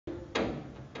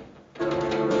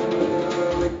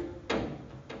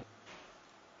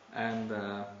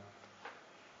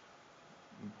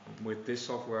with this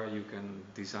software you can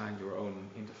design your own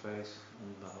interface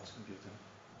on the host computer,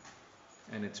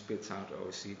 and it spits out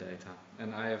OSC data.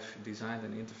 And I have designed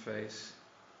an interface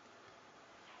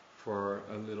for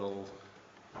a little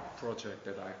project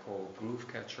that I call Groove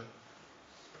Catcher,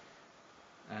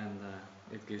 and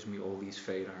it gives me all these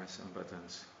faders and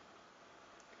buttons.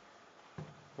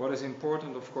 What is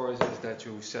important, of course, is that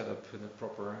you set up the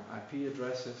proper IP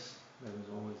addresses. That is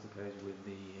always the case with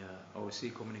the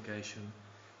OSC communication.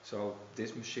 So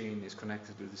this machine is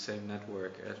connected to the same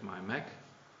network as my Mac.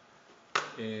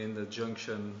 In the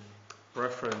junction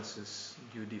preferences,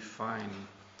 you define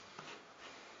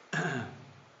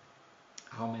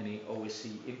how many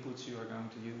OSC inputs you are going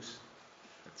to use.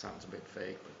 That sounds a bit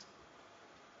vague, but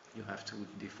you have to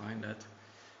define that.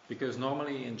 Because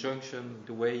normally in junction,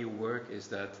 the way you work is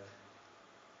that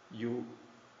you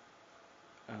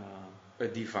a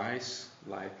device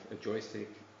like a joystick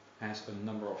has a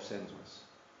number of sensors.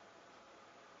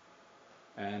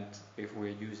 And if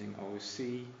we're using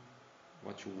OSC,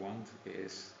 what you want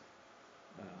is,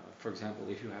 for example,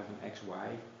 if you have an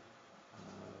XY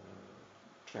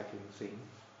tracking thing,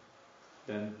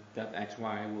 then that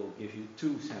XY will give you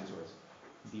two sensors,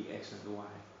 the X and the Y.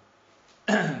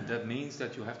 That means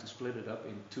that you have to split it up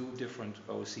in two different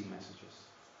OSC messages.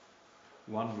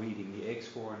 One reading the X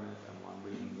coordinate and one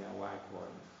reading the Y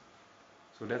coordinate.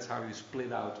 So that's how you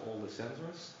split out all the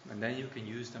sensors, and then you can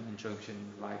use them in junction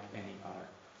like any other.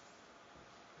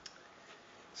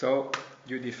 So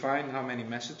you define how many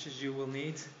messages you will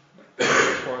need.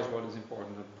 Of course, what is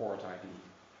important, the port ID,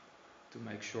 to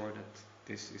make sure that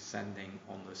this is sending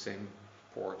on the same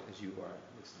port as you are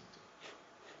listening to.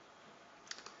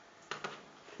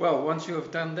 Well, once you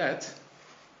have done that,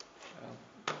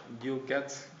 you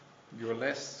get your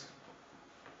list.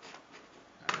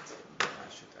 I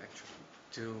should actually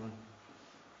do.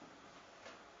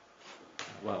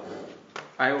 Well,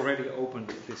 I already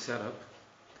opened this setup,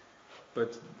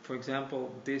 but for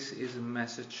example, this is a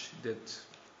message that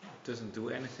doesn't do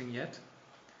anything yet.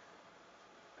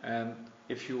 And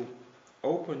if you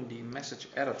open the message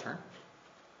editor,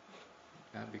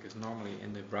 because normally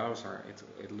in the browser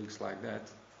it looks like that.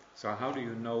 So how do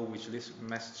you know which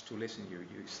message to listen to?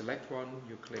 You select one,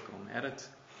 you click on edit,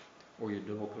 or you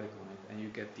double click on it, and you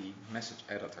get the message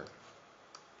editor.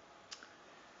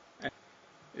 And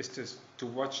it's just to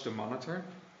watch the monitor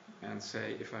and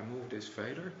say, if I move this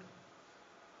fader,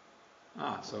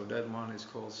 so that one is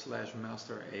called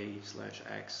 /master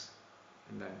A/X,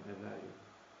 and then the value.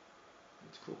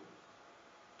 It's cool.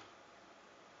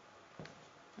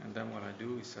 And then what I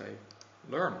do is say,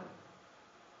 learn.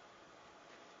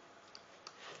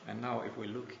 And now if we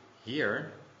look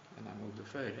here, and I move the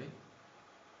fader,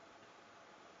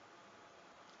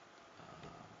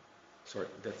 sorry,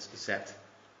 that's Z.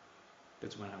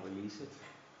 That's when I release it.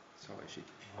 So I should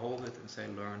hold it and say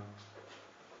learn.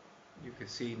 You can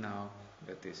see now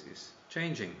that this is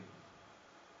changing.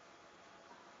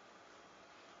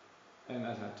 And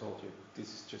as I told you, this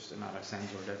is just another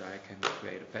sensor that I can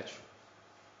create a patch.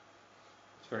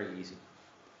 It's very easy.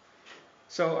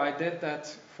 So I did that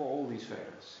for all these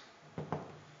faders.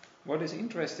 What is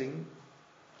interesting,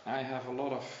 I have a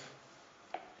lot of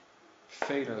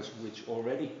faders which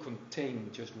already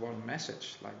contain just one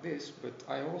message like this, but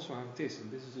I also have this, and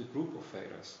this is a group of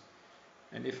faders.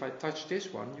 And if I touch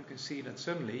this one, you can see that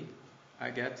suddenly I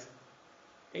get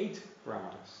 8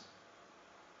 parameters.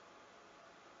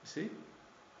 You see?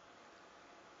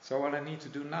 So what I need to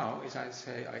do now is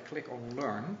I click on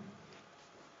learn,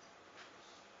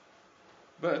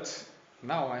 but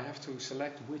now I have to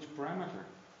select which parameter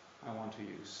I want to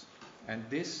use. And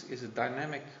this is a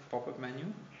dynamic pop-up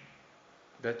menu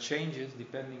that changes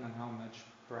depending on how much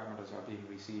parameters are being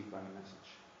received by the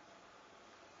message.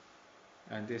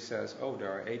 And this says, oh,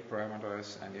 there are 8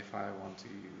 parameters, and if I want to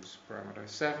use parameter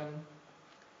 7,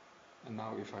 and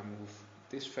now if I move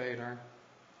this fader,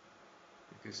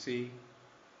 you can see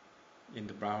in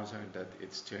the browser that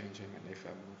it's changing, and if I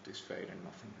move this fader,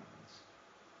 nothing happens.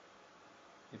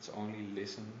 It's only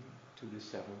listen to the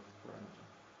 7th parameter.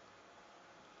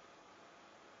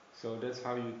 So that's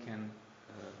how you can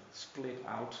split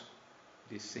out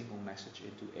this single message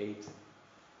into 8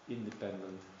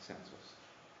 independent sensors.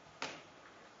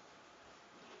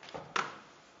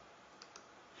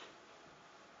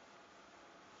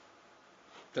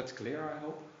 That's clear, I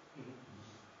hope.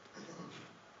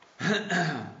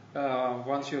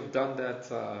 Once you have done that,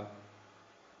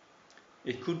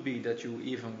 it could be that you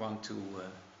even want to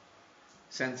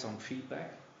send some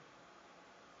feedback.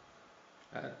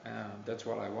 That's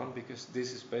what I want, because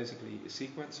this is basically a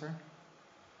sequencer.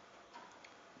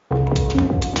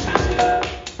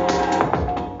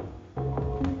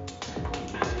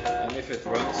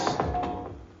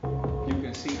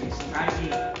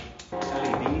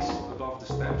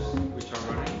 steps which are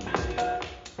running.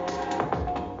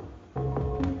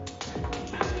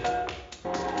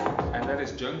 And that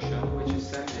is junction, which is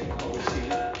sending OC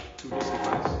to this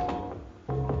device.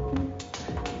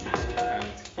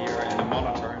 And here in the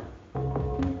monitor,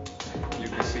 you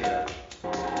can see that.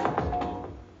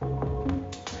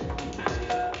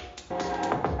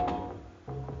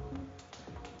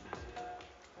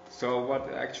 So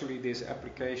what actually this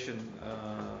application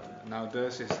now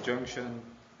does is junction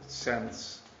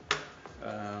sends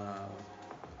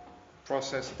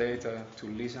process data to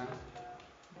Lisa,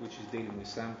 which is dealing with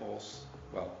samples.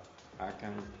 Well, I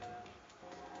can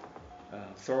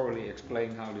thoroughly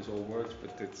explain how this all works,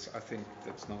 but I think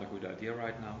that's not a good idea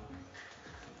right now.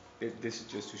 This is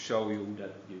just to show you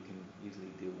that you can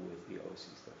easily deal with the OC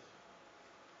stuff.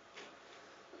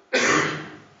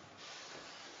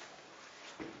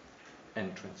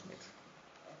 And transmit.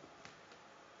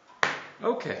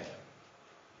 Okay.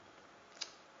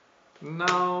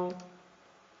 Now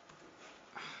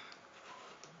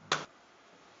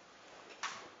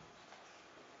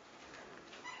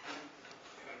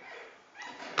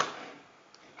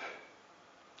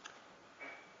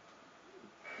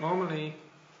normally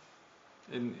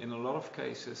in a lot of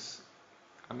cases,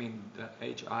 I mean the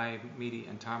HI, MIDI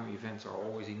and timer events are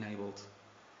always enabled,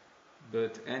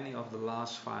 but any of the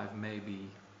last 5 may be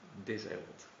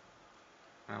disabled.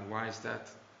 And why is that?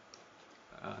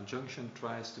 Junction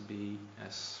tries to be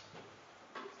as,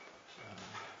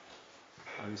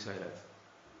 how do you say that,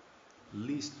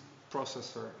 least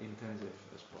processor intensive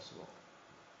as possible.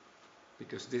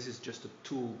 Because this is just a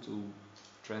tool to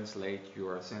translate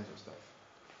your sensor stuff.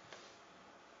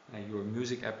 And your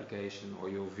music application or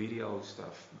your video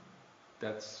stuff,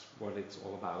 that's what it's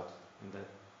all about. And that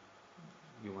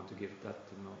you want to give that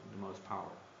the most power.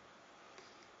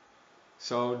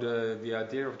 So the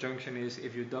idea of junction is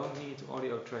if you don't need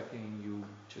audio tracking, you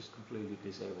just completely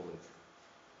disable it.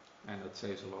 And that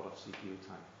saves a lot of CPU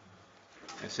time.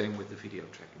 And same with the video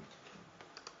tracking.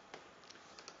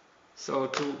 So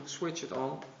to switch it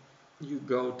on, you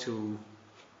go to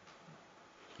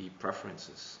the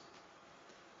preferences.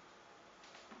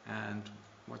 And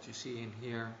what you see in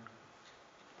here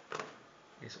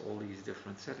is all these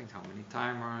different settings, how many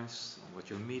timers, what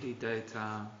your MIDI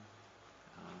data,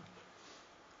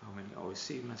 how many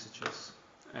OSC messages,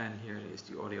 and here is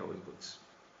the audio inputs.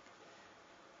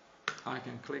 I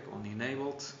can click on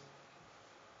enabled,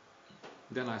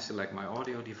 then I select my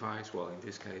audio device. Well, in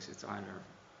this case it's either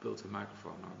built-in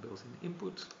microphone or built-in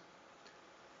input,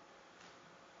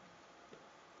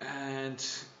 and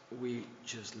we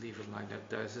just leave it like that.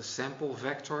 There's a sample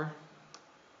vector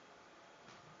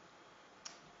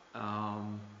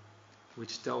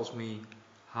which tells me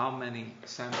how many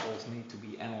samples need to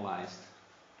be analyzed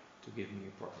to give me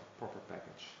a proper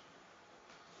package.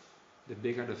 The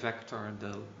bigger the vector,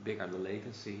 the bigger the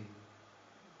latency.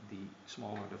 The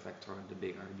smaller the vector, the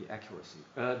bigger the accuracy.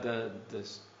 The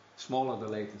smaller the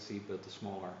latency, but the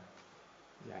smaller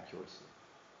the accuracy.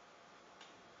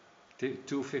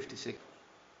 256.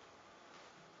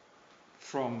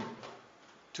 From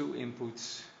 2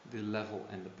 inputs, the level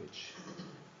and the pitch.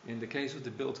 In the case of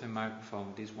the built-in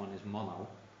microphone, this one is mono,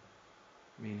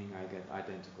 meaning I get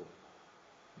identical.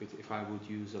 But if I would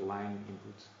use a line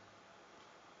input,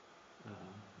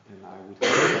 then I would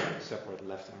have separate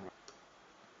left and right.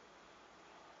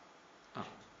 Ah,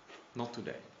 not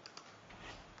today.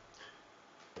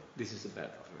 This is a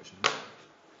beta version.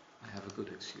 I have a good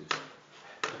excuse.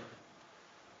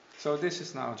 So this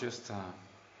is now just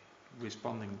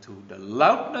responding to the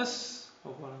loudness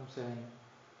of what I'm saying.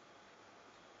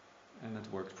 And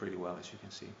it works pretty well, as you can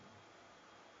see.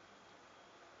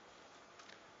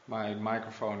 My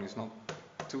microphone is not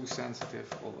too sensitive,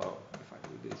 although if I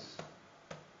do this.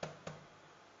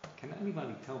 Can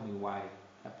anybody tell me why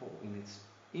Apple, in its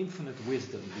infinite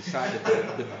wisdom, decided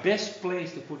that the best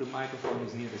place to put a microphone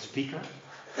is near the speaker?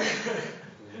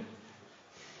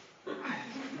 I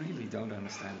really don't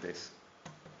understand this.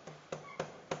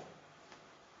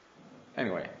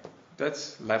 Anyway,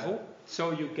 that's level.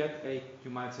 So you get a,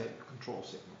 you might say, a control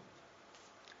signal.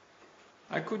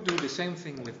 I could do the same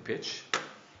thing with pitch.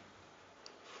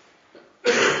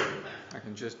 I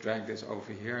can just drag this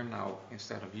over here. Now,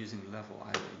 instead of using level,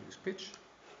 I will use pitch.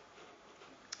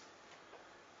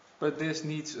 But this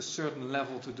needs a certain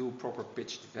level to do proper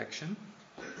pitch detection.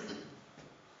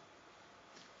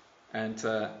 And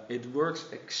it works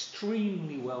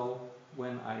extremely well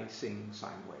when I sing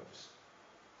sine waves.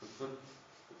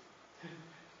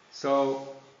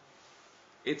 So,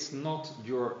 it's not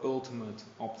your ultimate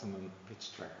optimum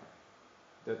pitch tracker.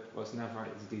 That was never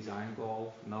its design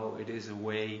goal. No, it is a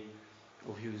way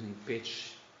of using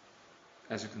pitch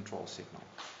as a control signal.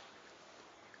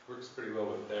 Works pretty well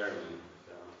with theremin.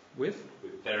 So. With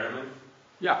theremin?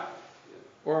 Yeah.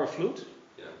 Or a flute.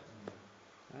 Yeah.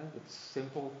 It's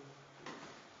simple.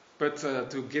 But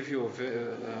to give you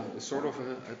a sort of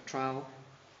a trial.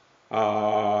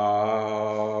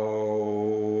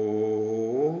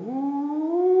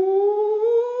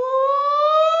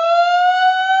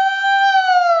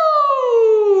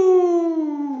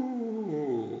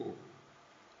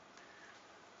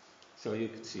 So you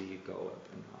can see it go up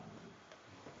and down.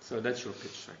 So that's your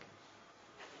pitch tracking.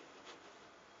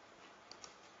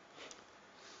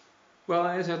 Well,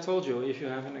 as I told you, if you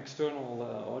have an external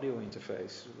audio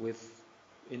interface with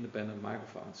independent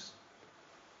microphones,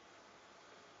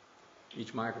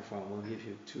 each microphone will give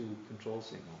you 2 control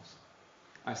signals.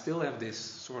 I still have this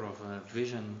sort of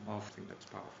vision of thing that's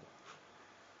powerful.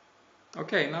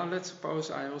 Okay, now let's suppose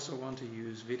I also want to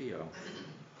use video.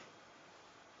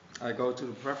 I go to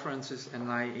the preferences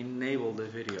and I enable the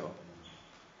video.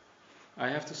 I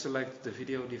have to select the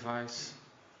video device.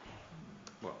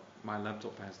 Well, my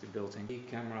laptop has the built-in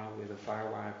camera with a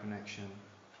FireWire connection.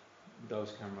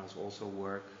 Those cameras also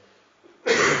work.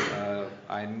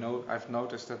 I've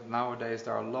noticed that nowadays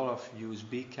there are a lot of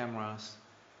USB cameras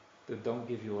that don't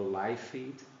give you a live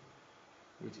feed,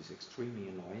 which is extremely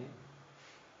annoying.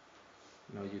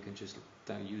 You can just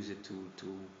use it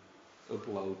to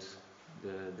upload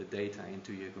the data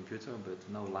into your computer, but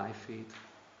no live feed.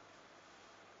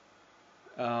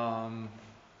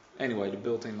 Anyway, the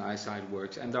built-in iSight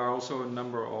works, and there are also a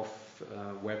number of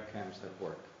webcams that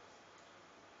work,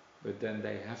 but then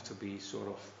they have to be sort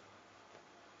of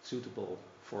suitable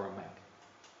for a Mac,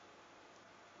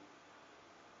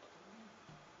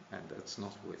 and that's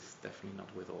definitely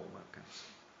not with all webcams.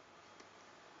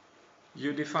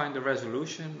 You define the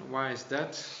resolution. Why is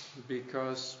that?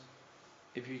 Because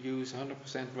if you use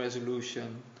 100%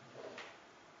 resolution,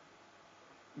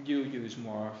 you use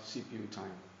more CPU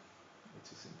time.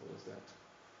 It's as simple as that.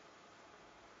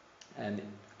 And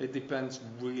it depends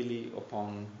really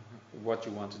upon what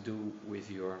you want to do with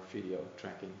your video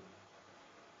tracking.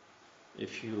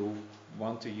 If you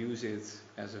want to use it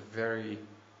as a very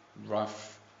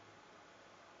rough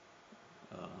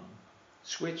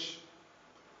switch,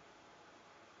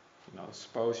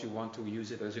 suppose you want to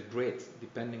use it as a grid,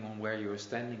 depending on where you're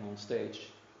standing on stage,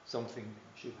 something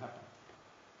should happen.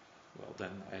 Well,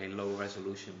 then a low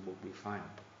resolution would be fine.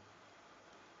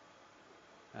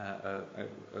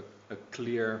 A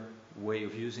clear way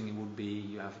of using it would be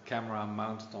you have a camera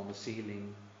mounted on the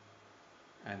ceiling,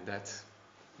 and that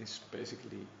is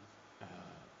basically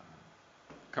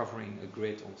covering a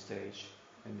grid on stage,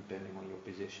 and depending on your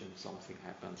position, something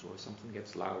happens or something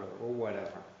gets louder or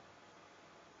whatever.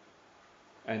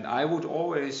 And I would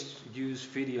always use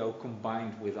video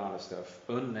combined with other stuff,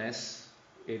 unless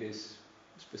it is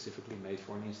specifically made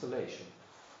for an installation.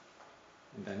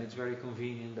 And then it's very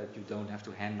convenient that you don't have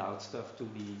to hand out stuff to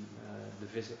the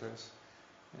visitors,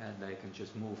 and they can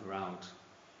just move around.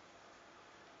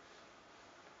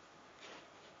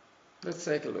 Let's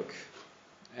take a look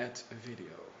at a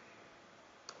video.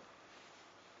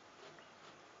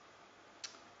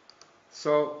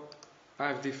 So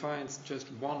I've defined just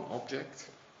one object,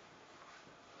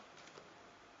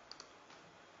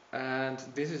 and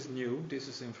this is new, this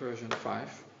is in version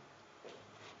 5.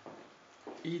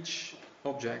 Each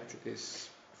object is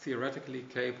theoretically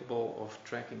capable of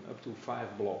tracking up to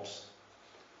 5 blobs.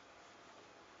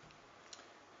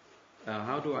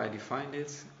 How do I define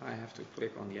it? I have to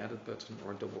click on the edit button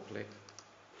or double click,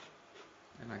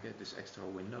 and I get this extra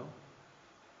window.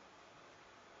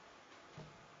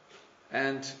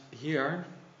 And here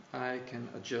I can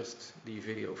adjust the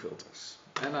video filters,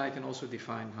 and I can also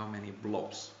define how many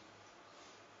blobs.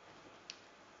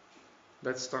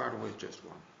 Let's start with just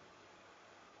one.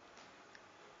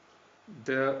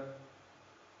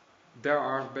 There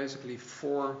are basically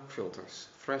 4 filters: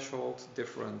 threshold,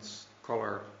 difference,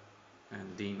 color,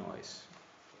 and denoise.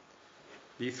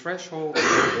 The threshold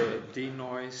and the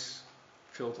denoise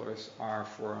filters are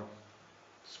for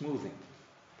smoothing.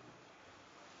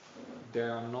 They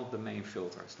are not the main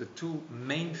filters. The 2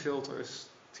 main filters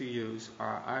to use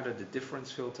are either the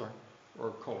difference filter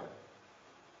or color.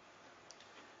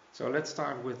 So let's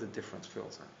start with the difference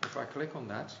filter. If I click on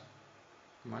that,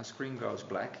 my screen goes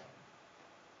black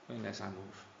unless I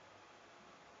move.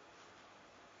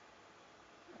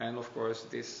 And of course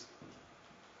this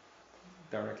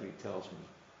directly tells me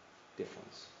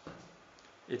difference.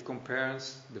 It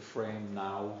compares the frame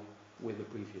now with the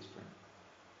previous frame.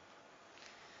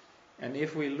 And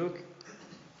if we look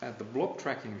at the blob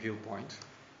tracking viewpoint,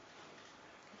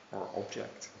 or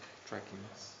object tracking,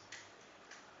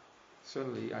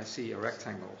 suddenly I see a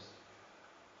rectangle.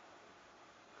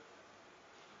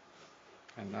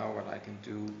 And now what I can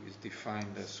do is define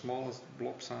the smallest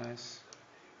blob size.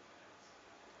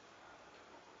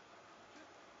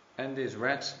 And this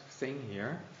red thing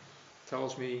here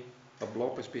tells me a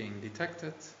blob is being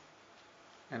detected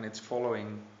and it's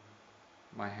following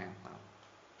my hand now.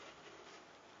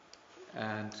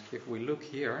 And if we look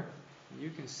here, you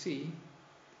can see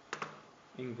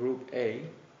in group A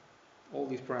all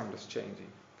these parameters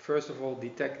changing. First of all,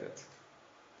 detected.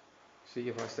 See,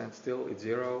 if I stand still, it's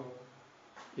 0.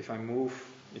 If I move,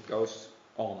 it goes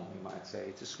on, you might say.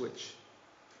 It's a switch.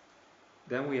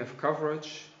 Then we have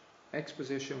coverage, X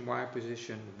position, Y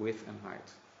position, width and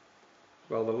height.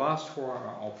 Well, the last 4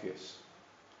 are obvious.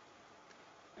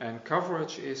 And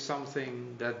coverage is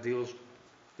something that deals,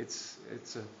 it's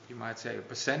a, you might say, a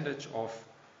percentage of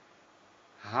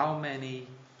how many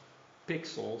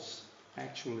pixels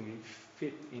actually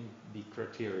fit in the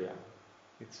criteria.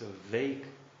 It's a vague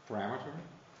parameter,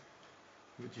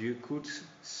 but you could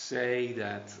say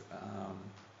that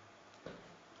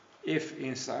if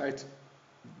inside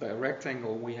the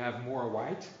rectangle we have more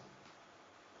white,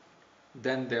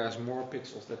 then there's more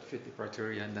pixels that fit the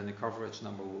criteria, and then the coverage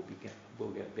number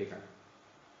will get bigger.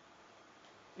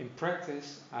 In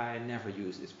practice, I never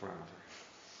use this parameter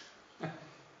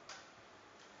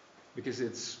because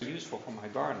it's useful for my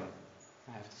garden,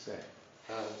 I have to say.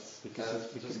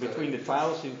 Because between the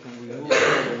tiles you can remove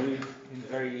the weed in a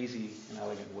very easy and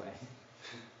elegant way.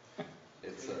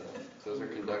 It's those are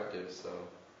conductive, so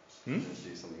you can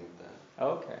do something with that.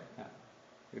 Okay.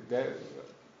 Yeah.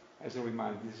 As a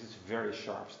reminder, this is very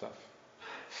sharp stuff.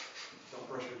 Don't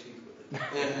brush your teeth with it.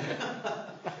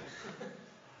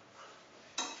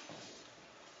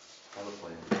 Have a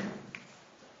plan.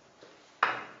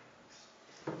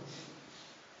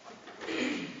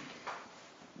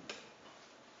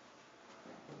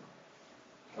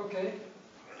 Okay.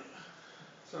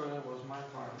 So that was my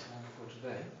part for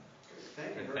today.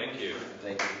 Thank you. Thank you.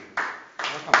 Thank you.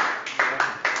 Welcome.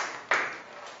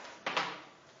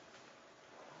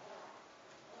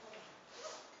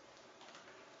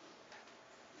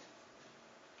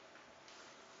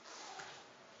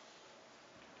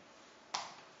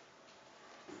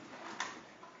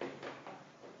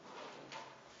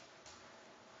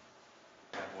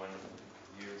 That one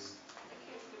used.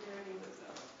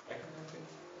 I can work it.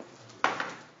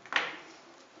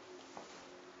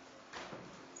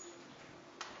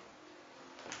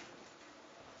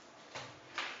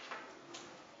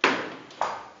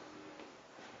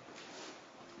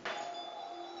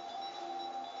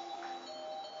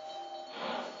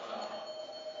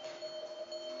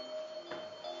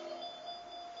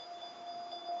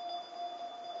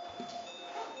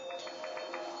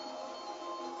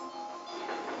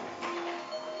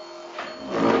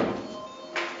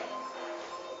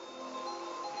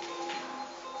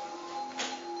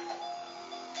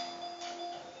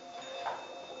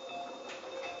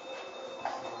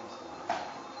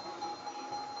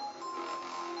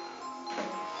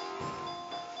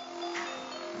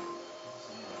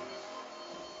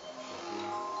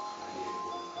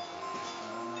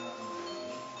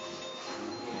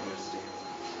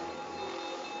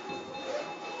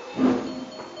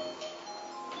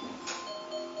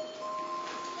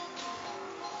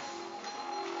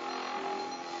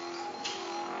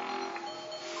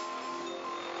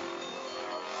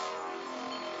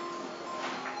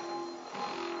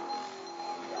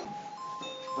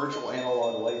 Virtual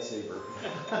analog lightsaber.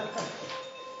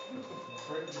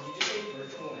 Did you just say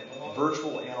virtual analog?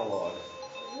 Virtual analog.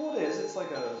 Well, it is. It's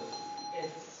like a.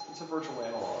 It's a virtual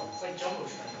analog. It's like Jumbo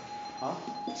Shrimp. Huh?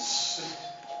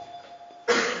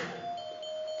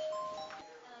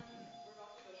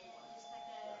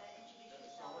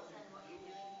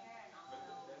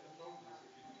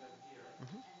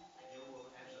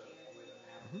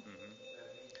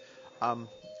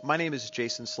 My name is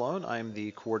Jason Sloan. I'm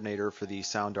the coordinator for the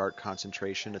Sound Art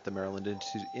concentration at the Maryland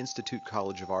Institute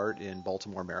College of Art in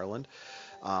Baltimore, Maryland.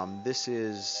 This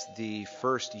is the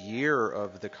first year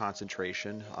of the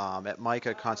concentration. At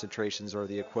MICA, concentrations are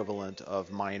the equivalent of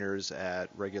minors at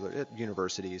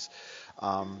universities.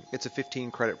 It's a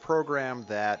 15-credit program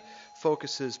that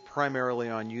focuses primarily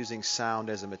on using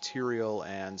sound as a material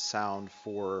and sound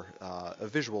for a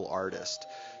visual artist.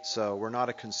 So we're not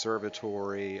a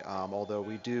conservatory, although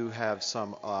we do have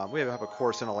some, we have a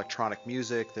course in electronic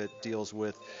music that deals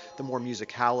with the more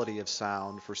musicality of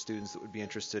sound for students that would be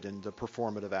interested in the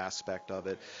performative aspect of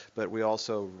it. But we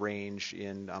also range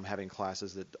in having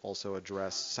classes that also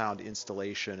address sound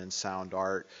installation and sound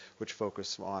art, which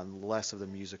focus on less of the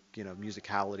music,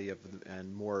 musicality of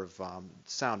and more of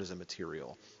sound as a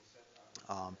material.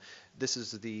 This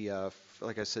is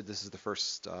like I said, this is the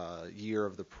first year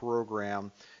of the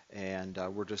program, and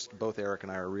both Eric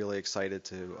and I are really excited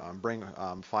to bring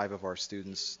 5 of our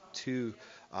students to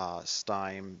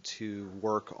Steim to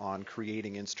work on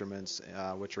creating instruments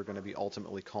which are going to be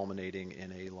ultimately culminating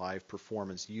in a live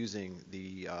performance using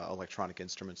the electronic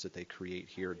instruments that they create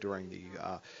here during the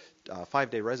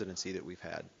 5-day residency that we've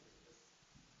had.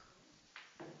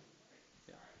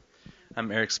 I'm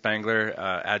Eric Spangler,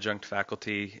 adjunct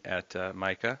faculty at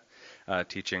MICA,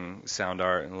 teaching sound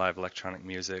art and live electronic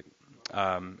music.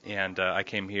 And I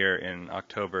came here in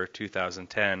October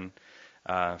 2010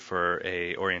 for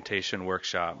a orientation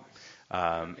workshop.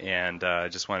 And I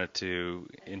just wanted to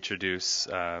introduce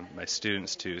my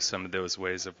students to some of those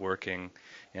ways of working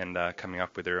and coming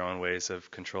up with their own ways of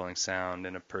controlling sound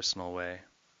in a personal way.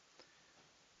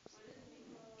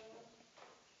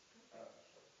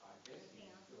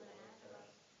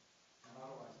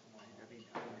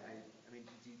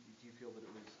 Do you feel that it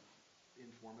was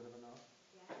informative enough?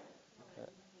 Yeah.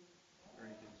 Or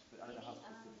anything? I don't know how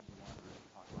specific you want to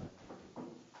talk about it.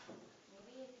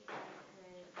 Maybe if you guys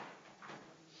could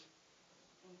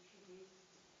introduce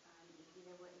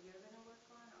either what you're going to work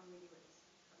on, or maybe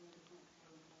maybe some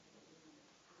exciting stuff that you're doing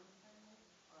with the students currently,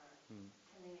 or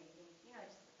something that you think,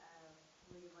 just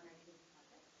maybe 1 or 2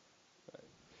 projects.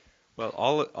 Well,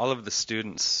 all of the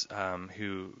students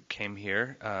who came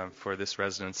here for this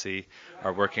residency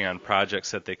are working on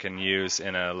projects that they can use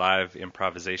in a live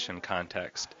improvisation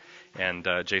context. And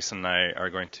Jason and I are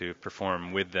going to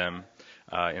perform with them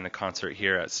in a concert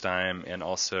here at Steim and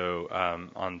also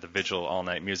on the Vigil All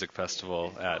Night Music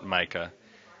Festival at MICA.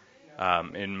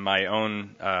 In my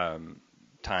own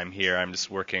time here, I'm just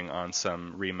working on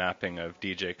some remapping of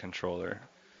DJ controller.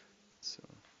 So.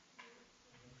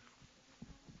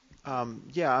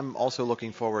 Yeah, I'm also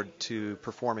looking forward to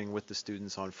performing with the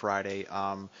students on Friday.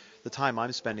 The time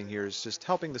I'm spending here is just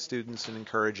helping the students and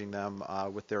encouraging them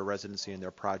with their residency and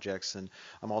their projects. And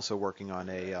I'm also working on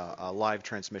a live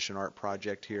transmission art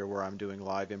project here where I'm doing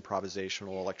live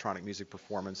improvisational electronic music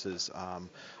performances on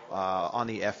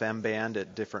the FM band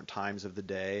at different times of the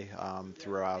day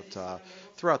throughout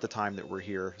the time that we're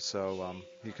here. So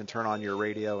you can turn on your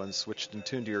radio and switch and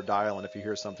tune to your dial, and if you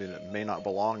hear something that may not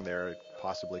belong there, it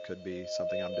possibly could be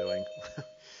something I'm doing. I'll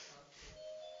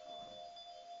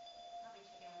be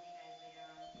checking with you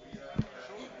guys later on.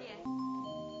 Yeah.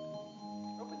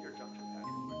 Open your junction pad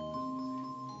real quick.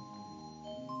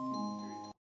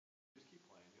 Just keep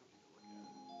playing. You don't need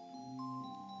to look at it.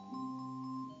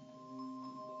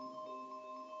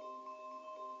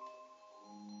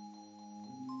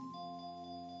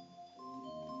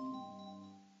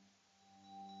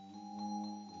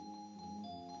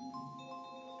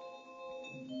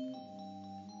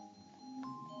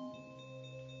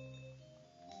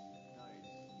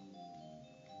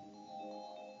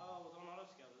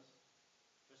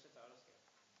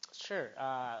 Sure.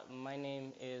 My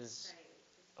name is.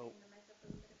 Oh.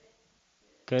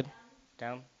 Good.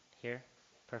 Down here.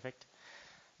 Perfect.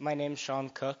 My name's Sean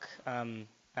Cook. I'm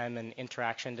an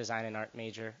interaction design and art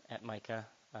major at MICA,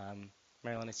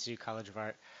 Maryland Institute College of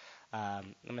Art.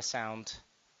 I'm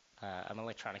I'm an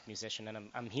electronic musician, and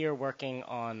I'm here working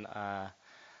on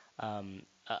an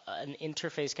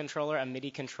interface controller, a MIDI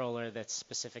controller that's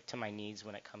specific to my needs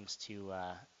when it comes to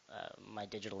my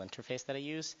digital interface that I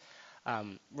use.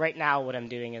 Right now, what I'm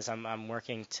doing is I'm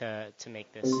working to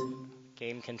make this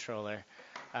game controller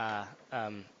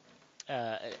kind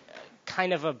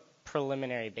of a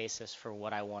preliminary basis for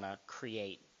what I want to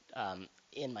create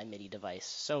in my MIDI device.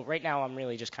 So right now, I'm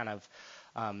really just kind of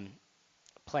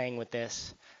playing with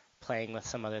this, playing with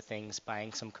some other things,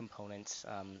 buying some components,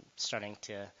 starting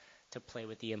to play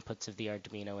with the inputs of the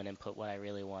Arduino and input what I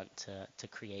really want to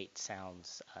create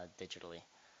sounds digitally.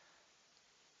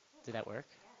 Did that work?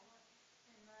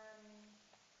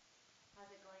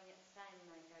 How's it going at Stein?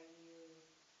 Like,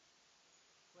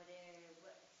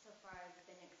 what so far has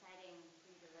been exciting for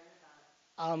you to learn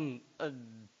about?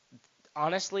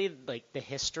 Honestly, like the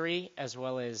history as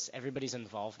well as everybody's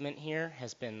involvement here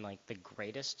has been like the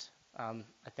greatest, I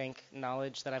think,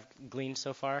 knowledge that I've gleaned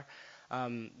so far.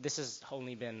 This has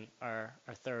only been our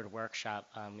 3rd workshop.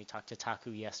 We talked to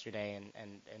Taku yesterday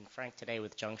and Frank today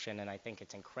with Junction, and I think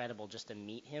it's incredible just to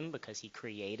meet him because he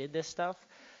created this stuff.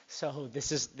 So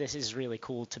this is really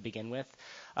cool to begin with.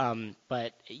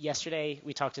 But yesterday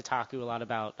we talked to Taku a lot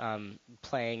about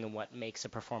playing and what makes a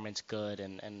performance good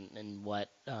and what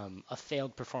a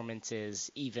failed performance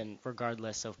is, even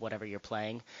regardless of whatever you're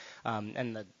playing,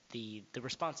 and the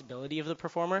responsibility of the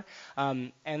performer.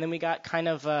 And then we got kind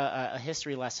of a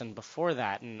history lesson before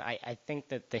that, and I think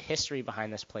that the history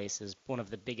behind this place is one of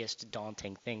the biggest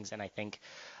daunting things, and I think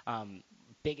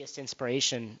biggest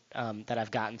inspiration that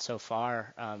I've gotten so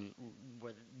far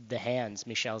were the hands,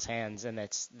 Michel's hands, and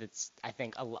that's I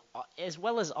think as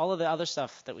well as all of the other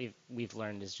stuff that we've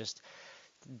learned is just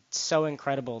so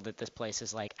incredible that this place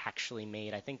is like actually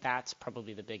made. I think that's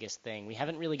probably the biggest thing. We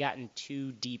haven't really gotten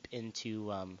too deep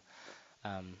into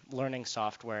learning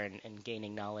software and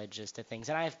gaining knowledge as to things.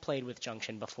 And I've played with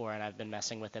Junction before, and I've been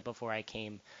messing with it before I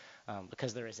came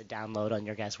because there is a download on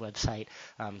your guys' website.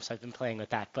 So I've been playing with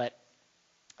that, but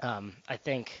I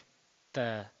think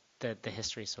the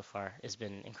history so far has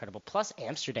been incredible. Plus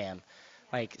Amsterdam,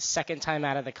 like second time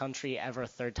out of the country ever,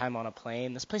 third time on a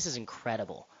plane. This place is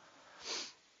incredible.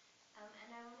 And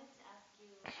I wanted to ask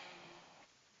you,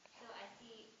 so I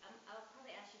see, I'll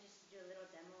probably ask you just to do a little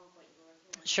demo of what you're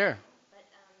working on. Sure. Now, but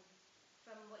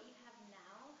from what you have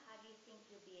now, how do you think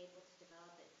you'll be able to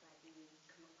develop it by the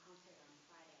concert on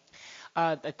Friday?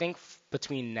 I think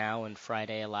between now and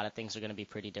Friday, a lot of things are going to be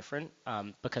pretty different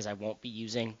because I won't be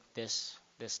using this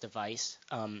device.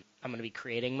 I'm going to be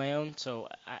creating my own.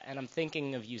 And I'm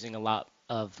thinking of using a lot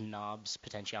of knobs,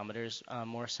 potentiometers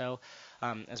more so,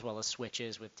 as well as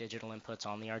switches with digital inputs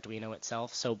on the Arduino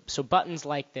itself. So buttons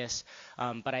like this,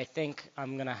 but I think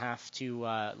I'm going to have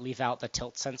to leave out the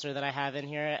tilt sensor that I have in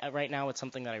here. Right now it's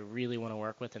something that I really want to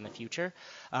work with in the future.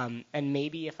 And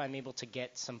maybe if I'm able to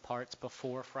get some parts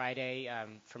before Friday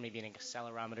for maybe an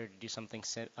accelerometer to do something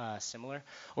similar,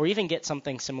 or even get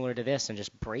something similar to this and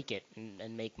just break it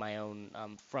and make my own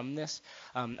from this.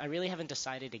 I really haven't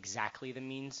decided exactly the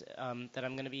means that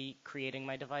I'm going to be creating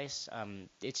my device.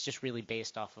 It's just really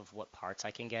based off of what parts I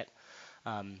can get.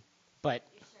 But You're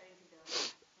starting to build it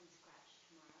from scratch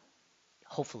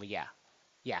tomorrow? hopefully, yeah.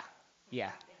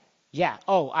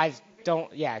 Oh,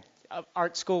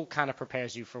 art school kind of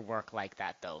prepares you for work like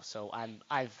that though. So I'll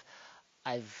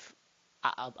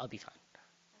be fine.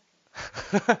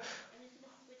 Okay. I'm just going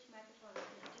to switch microphones.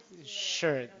 Can you just do Sure.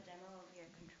 a little demo of your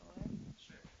controller?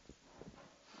 Sure. Hold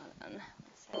on. One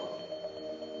second.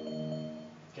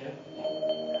 Okay.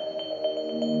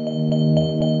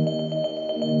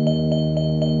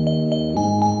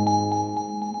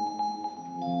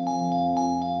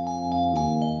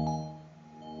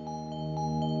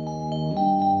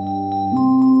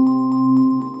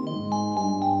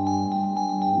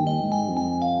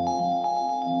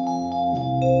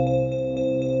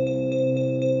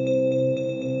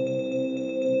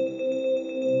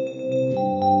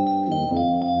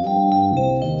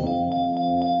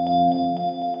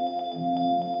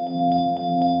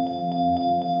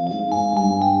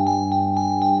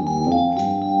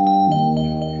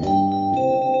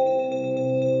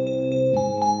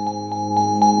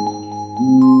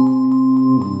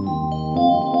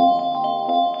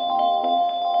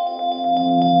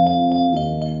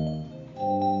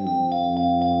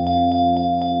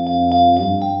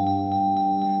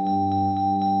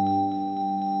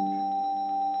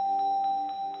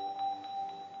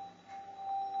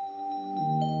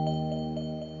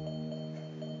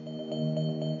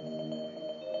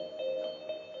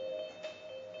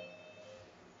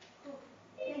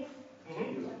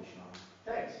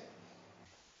 Thanks.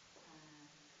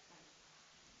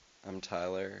 I'm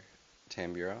Tyler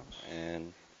Tamburo,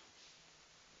 and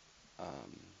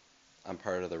I'm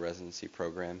part of the residency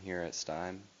program here at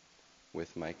Steim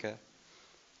with MICA,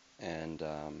 and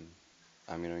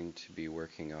I'm going to be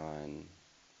working on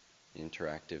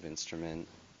interactive instrument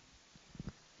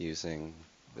using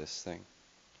this thing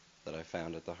that I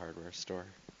found at the hardware store.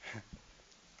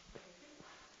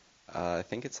 I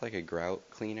think it's like a grout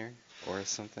cleaner or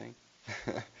something.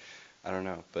 I don't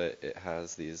know, but it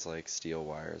has these like steel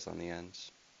wires on the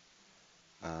ends,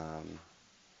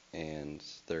 and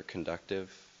they're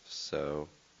conductive, so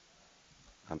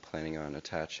I'm planning on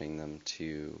attaching them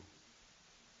to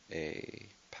a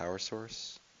power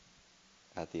source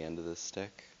at the end of the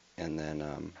stick, and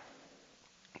then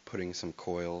putting some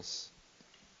coils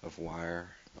of wire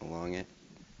along it,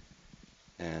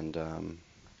 and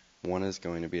one is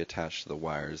going to be attached to the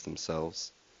wires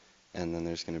themselves, and then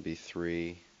there's going to be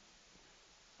 3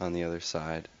 on the other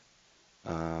side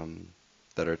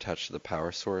that are attached to the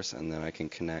power source, and then I can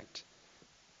connect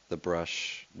the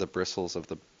bristles of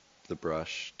the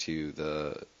brush to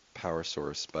the power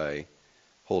source by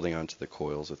holding onto the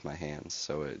coils with my hands,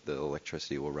 so the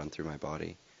electricity will run through my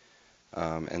body.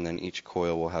 And then each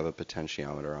coil will have a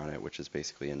potentiometer on it, which is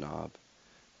basically a knob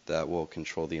that will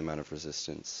control the amount of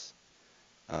resistance,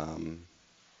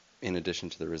 in addition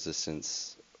to the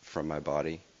resistance from my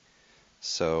body.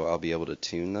 So I'll be able to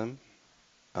tune them,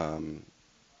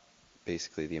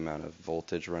 basically the amount of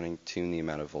voltage running, tune the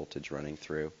amount of voltage running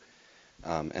through,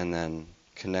 and then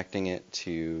connecting it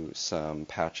to some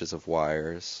patches of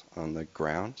wires on the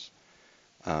ground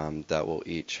that will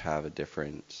each have a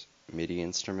different MIDI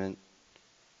instrument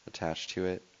attached to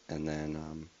it, and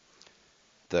then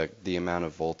the amount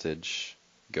of voltage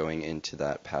going into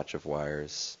that patch of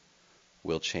wires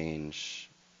will change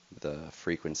the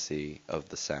frequency of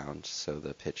the sound, so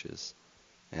the pitches.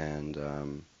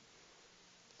 And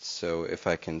so if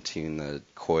I can tune the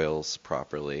coils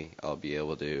properly, I'll be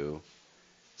able to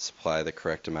supply the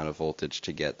correct amount of voltage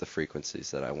to get the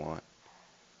frequencies that I want.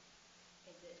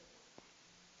 Is it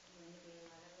going to be a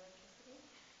lot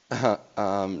of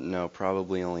electricity? No,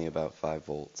 probably only about 5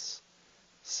 volts.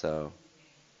 So,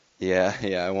 yeah,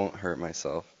 I won't hurt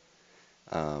myself.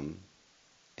 And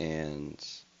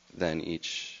then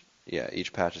each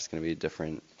patch is going to be a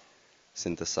different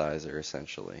synthesizer,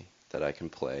 essentially, that I can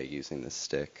play using this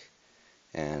stick.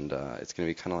 And it's going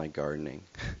to be kind of like gardening.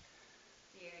 So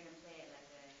you're going to play it like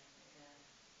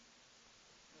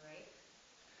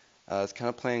a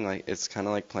right? It's kind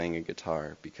of like playing a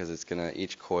guitar, because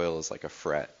each coil is like a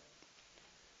fret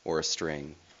or a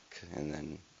string, and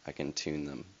then I can tune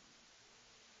them.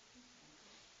 And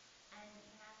can I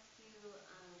ask you,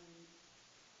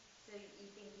 so you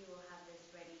think you will have this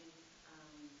ready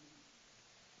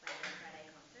by the Friday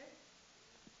concert?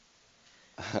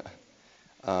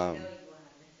 You know you will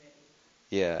have this ready.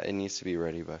 Yeah, it needs to be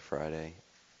ready by Friday.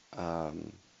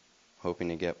 Hoping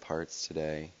to get parts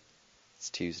today. It's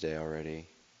Tuesday already.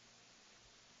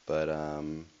 But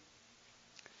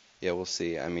yeah, we'll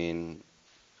see. I mean,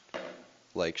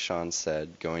 like Sean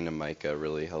said, going to MICA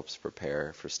really helps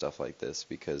prepare for stuff like this,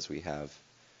 because we have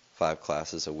 5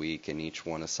 classes a week, and each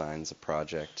one assigns a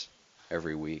project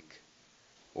every week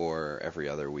or every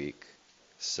other week.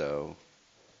 So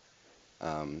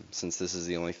since this is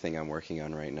the only thing I'm working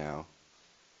on right now,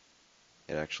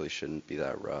 it actually shouldn't be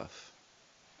that rough.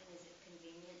 And is it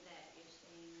convenient that you're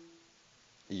staying?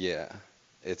 Yeah,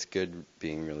 it's good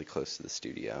being really close to the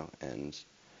studio, and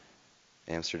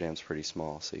Amsterdam's pretty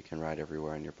small, so you can ride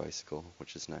everywhere on your bicycle,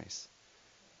 which is nice.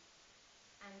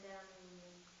 And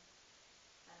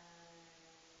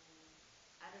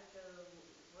out of the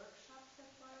workshops so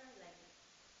far, like,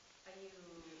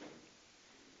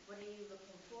 what are you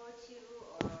looking forward to,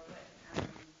 or what?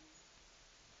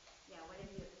 Yeah, what have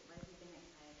you been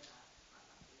excited about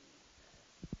being at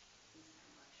these kind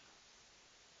of workshops?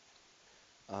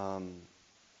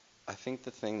 I think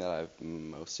the thing that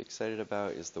I'm most excited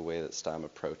about is the way that Steim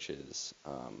approaches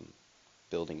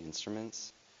building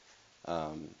instruments.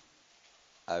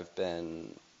 I've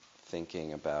been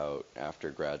thinking about, after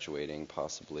graduating,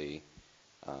 possibly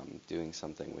doing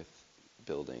something with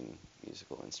building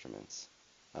musical instruments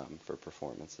for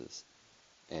performances.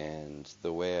 And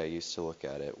the way I used to look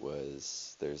at it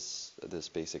was, there's this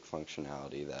basic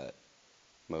functionality that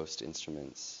most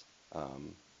instruments,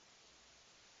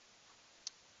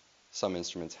 some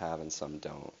instruments have and some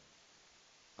don't.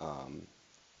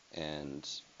 And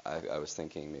I was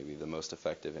thinking maybe the most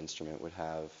effective instrument would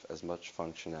have as much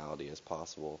functionality as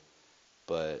possible.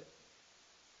 But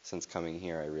since coming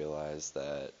here, I realized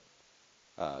that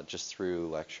just through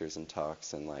lectures and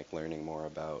talks and like learning more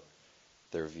about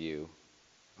their view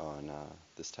on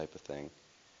this type of thing,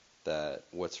 that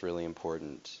what's really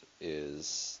important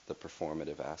is the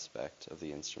performative aspect of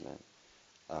the instrument.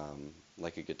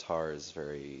 Like a guitar is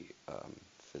very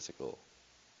physical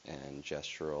and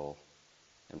gestural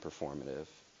and performative,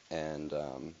 and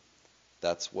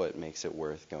that's what makes it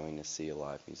worth going to see a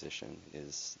live musician,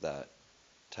 is that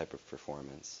type of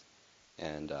performance.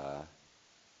 And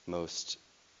most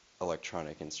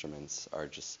electronic instruments are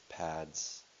just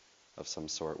pads of some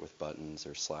sort with buttons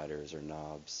or sliders or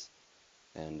knobs,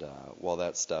 and while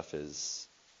that stuff is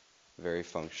very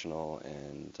functional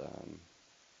and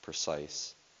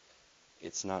precise,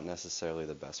 it's not necessarily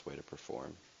the best way to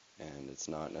perform, and it's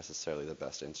not necessarily the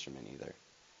best instrument either.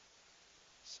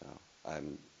 So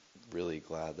I'm really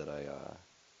glad that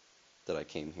I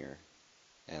came here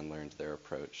and learned their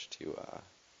approach to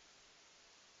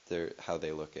how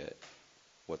they look at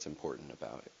what's important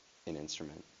about an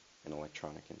instrument, an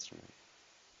electronic instrument.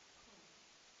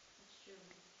 That's true.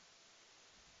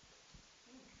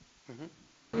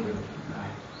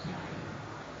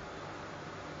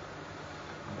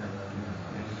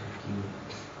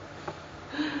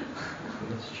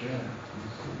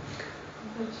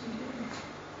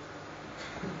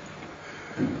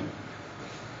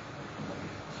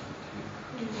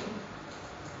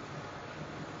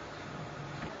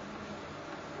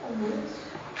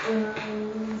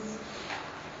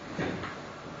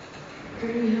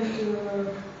 Then we have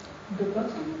the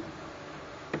button.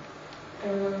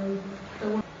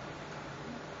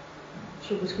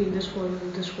 So between this one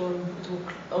and this one, it will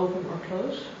open or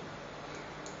close.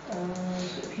 So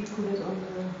if you put it on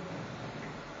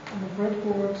the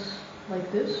breadboard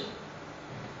like this,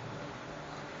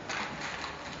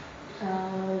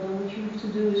 then what you have to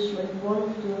do is like one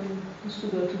of them is to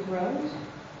go to ground,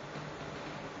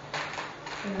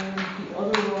 and the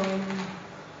other one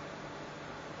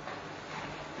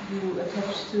you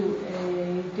attach to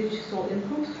a digital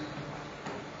input,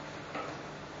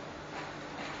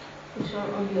 which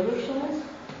are on the other side.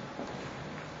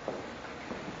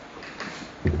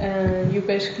 And you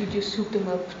basically just hook them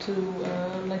up to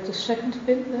like the second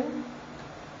pin there.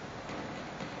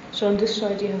 So on this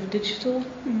side you have digital,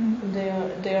 and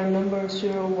they are numbered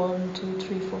 0, 1, 2,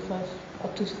 3, 4, 5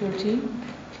 up to 13.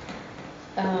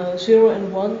 0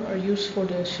 and 1 are used for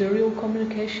the serial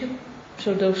communication.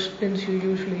 So those pins you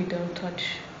usually don't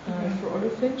touch for other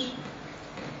things.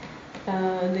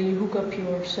 And then you hook up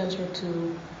your sensor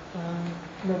to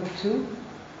number 2.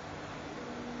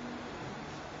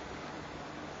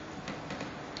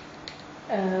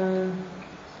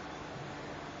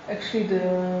 Actually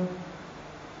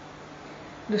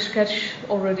the sketch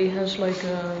already has like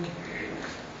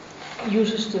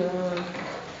uses an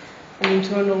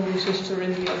internal resistor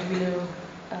in the Arduino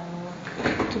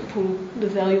to pull the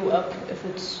value up if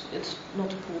it's not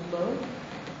pulled low.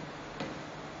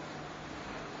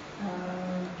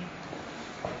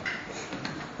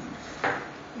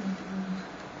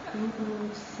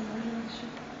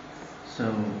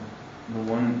 So the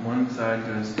one side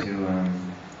goes to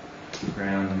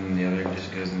ground and the other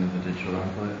just goes into the digital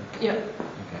output? Yeah.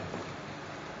 Okay.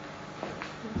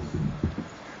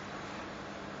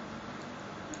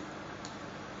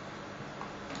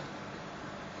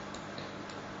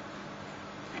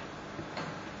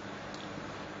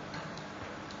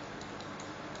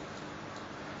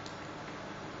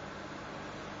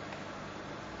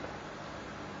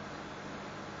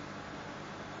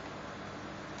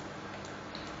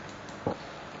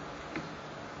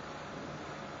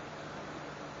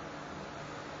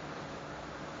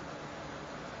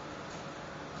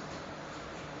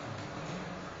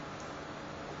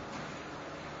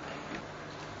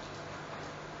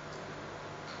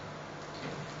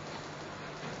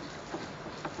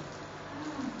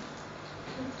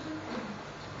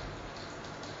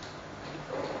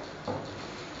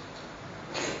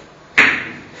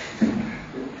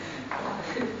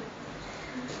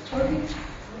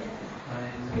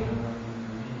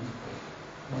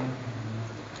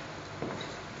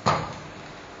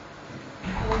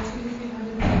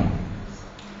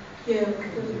 Yeah, the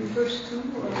first two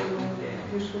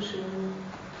you're supposed to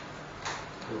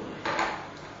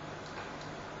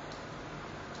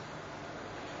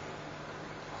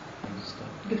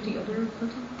give the other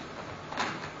button.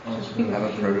 I have a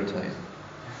prototype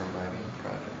for my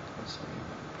project.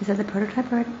 Is that the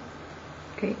prototype already?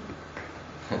 Great.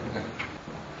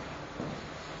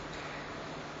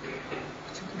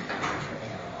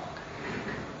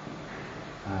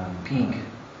 Pink.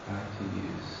 I like to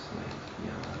use like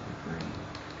yellow or green.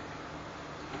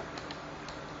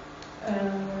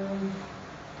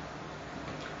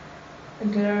 And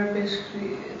there are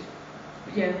basically,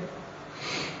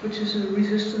 which is a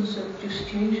resistance that just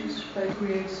changes by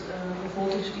creates a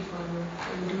voltage definer.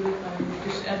 And we do it by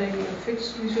just adding a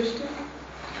fixed resistor,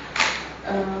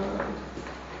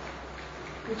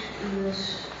 which is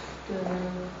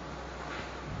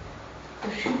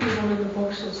there should be one in the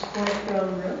box that's white,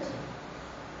 brown, red.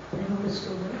 I hope it's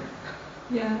still there.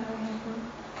 Yeah, I have one.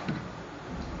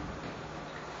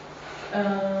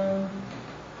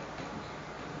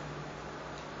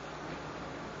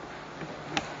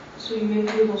 So you make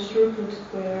a little circuit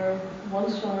where one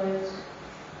side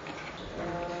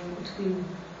between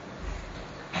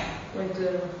like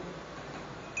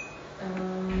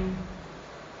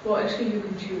well actually you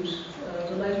can choose.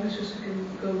 The light resistor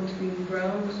can go between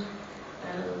ground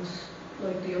and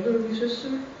like the other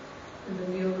resistor, and then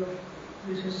the other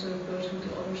resistor goes with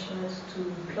the other side to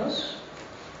plus.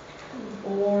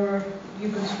 Or you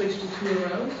can switch the two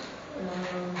around.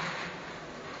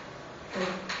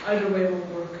 Either way will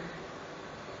work.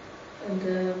 And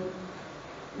then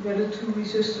where the two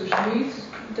resistors meet,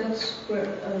 that's where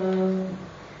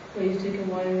you take a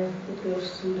wire that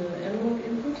goes to the analog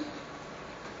input.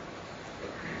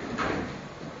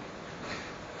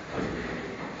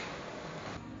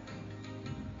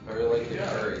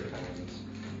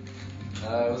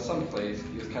 was someplace.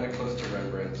 He was kind of close to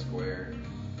Rembrandt Square.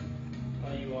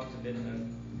 Oh, you walked a bit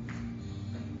then.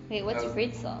 Wait, what's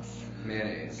Fried sauce?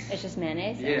 Mayonnaise. It's just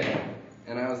mayonnaise? Yeah.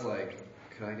 And I was like,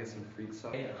 could I get some Fried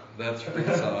sauce? Yeah. That's Fried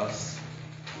sauce.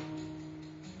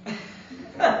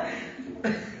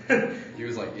 He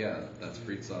was like, yeah, that's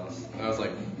Fried sauce. And I was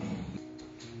like,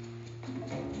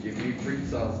 give me Fried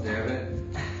sauce, damn it.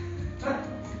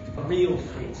 A real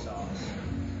Fried sauce.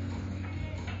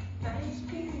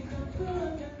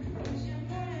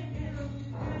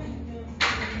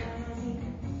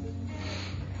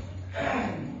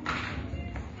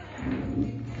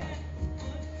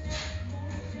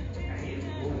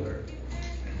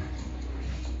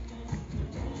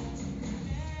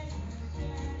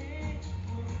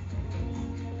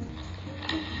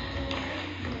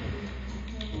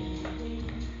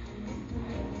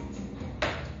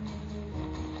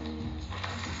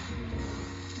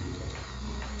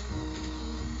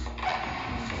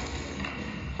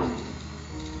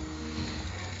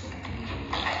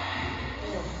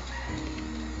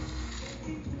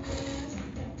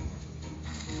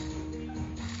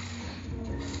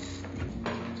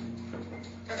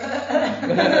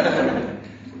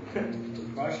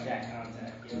 Crush that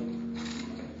contact, yo.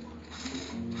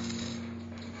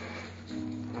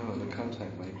 Oh, the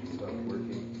contact mic stopped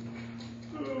working.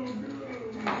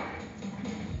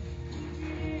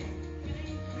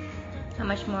 How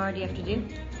much more do you have to do?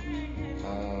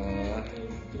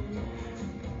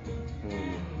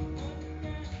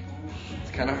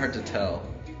 It's kind of hard to tell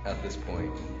at this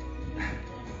point.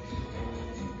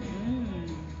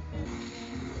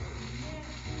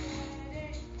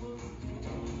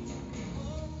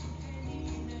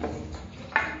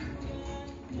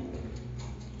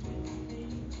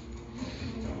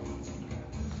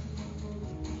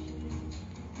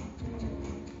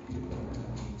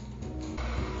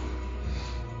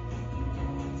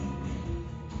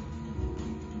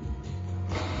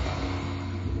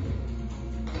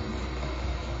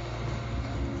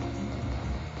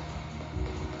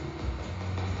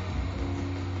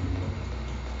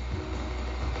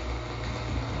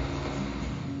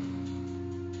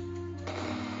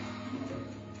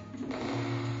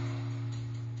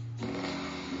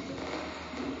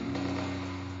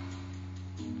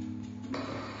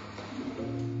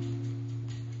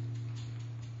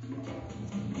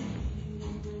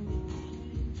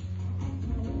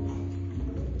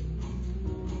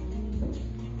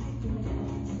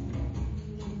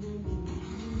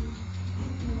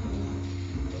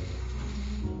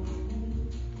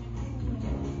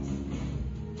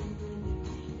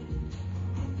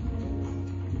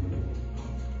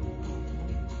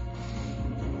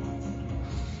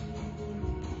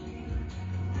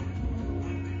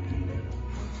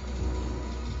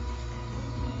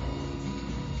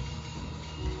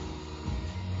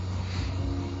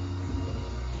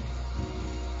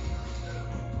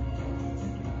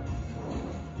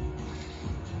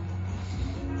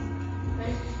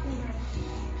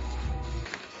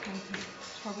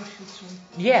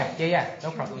 Yeah, no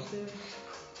problem.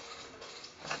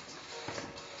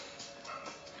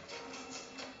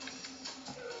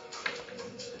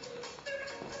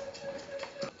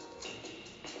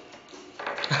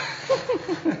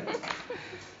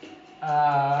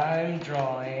 I'm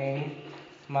drawing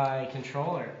my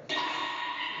controller. The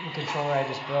controller I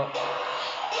just built.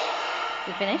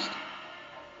 You finished?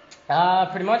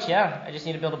 Pretty much, yeah. I just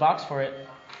need to build a box for it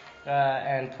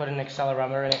and put an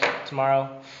accelerometer in it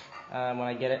tomorrow when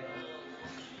I get it.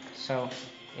 So,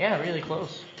 yeah, really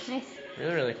close. Nice.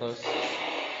 Really, really close.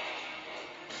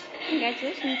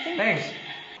 Congratulations. Thanks.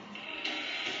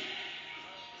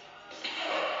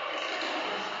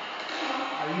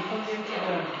 Are you plugged into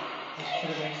the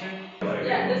mixer?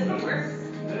 Yeah, this one works.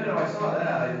 No, I saw that. I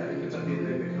picked up the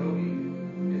Kobe.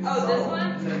 Oh, this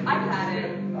one? I've had it.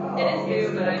 It is new,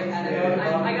 but I've had it. I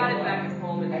got it back at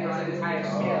home and brought it. entire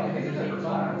scale.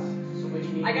 So which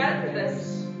means I got it for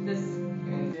this.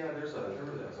 Yeah, there's a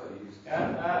that's I used.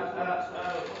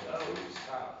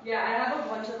 Stop. Yeah, I have a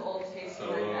bunch of old tapes from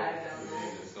my dad down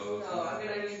there. So I'm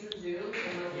gonna use the Zoom and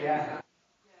then Yeah.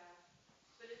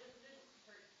 But it doesn't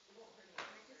hurt. It won't hurt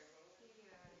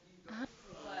any.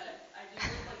 But I do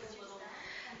like a little.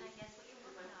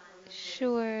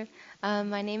 Sure.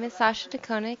 My name is Sasha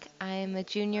DeKonig. I'm a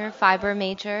junior fiber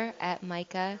major at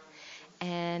MICA,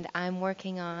 and I'm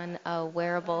working on a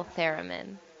wearable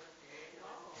theremin.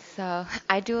 So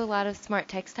I do a lot of smart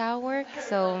textile work,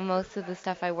 so most of the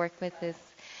stuff I work with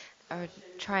or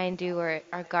try and do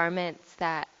are garments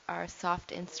that are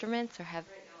soft instruments or have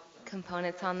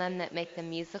components on them that make them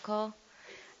musical.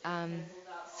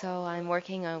 So I'm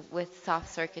working with soft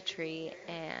circuitry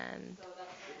and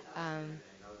Um,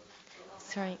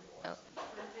 sorry. Oh.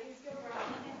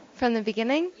 From the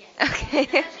beginning?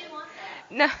 Okay.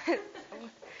 No.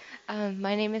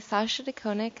 My name is Sasha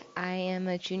DeKonik. I am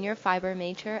a junior fiber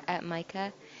major at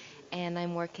MICA, and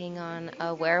I'm working on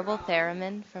a wearable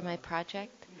theremin for my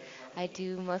project. I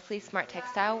do mostly smart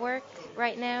textile work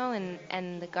right now,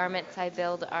 and the garments I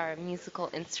build are musical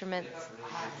instruments.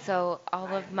 So all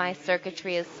of my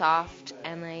circuitry is soft,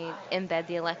 and I embed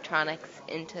the electronics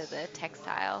into the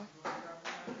textile.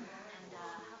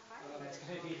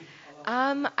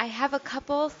 I have a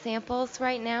couple samples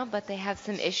right now, but they have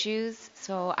some issues,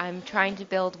 so I'm trying to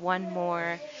build one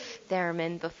more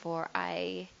theremin before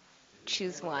I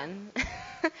choose one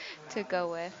to go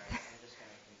with.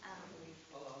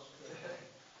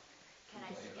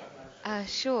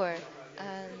 Sure.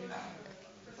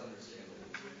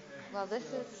 Well, this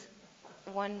is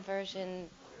one version,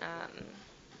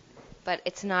 but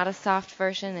it's not a soft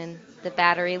version, and the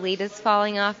battery lead is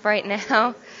falling off right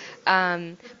now.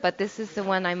 But this is the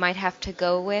one I might have to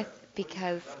go with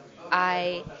because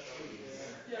I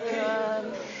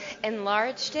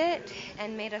enlarged it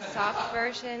and made a soft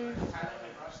version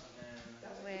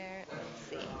where, let's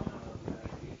see,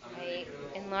 I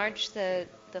enlarged the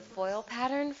foil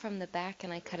pattern from the back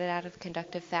and I cut it out of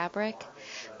conductive fabric,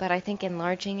 but I think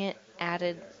enlarging it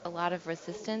added a lot of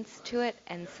resistance to it,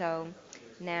 and so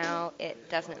now it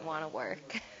doesn't want to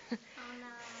work.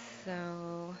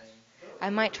 So I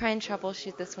might try and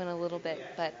troubleshoot this one a little bit,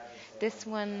 but this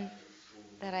one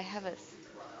that I have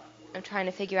I'm trying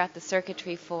to figure out the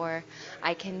circuitry for,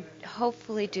 I can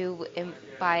hopefully do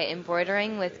by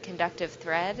embroidering with conductive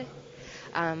thread.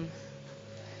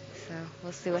 So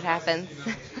we'll see what happens.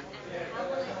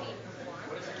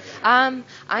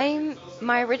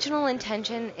 My original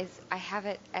intention is I have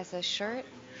it as a shirt,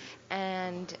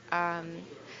 and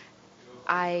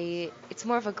it's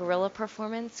more of a guerrilla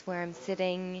performance where I'm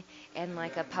sitting in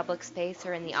like a public space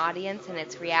or in the audience, and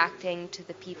it's reacting to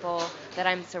the people that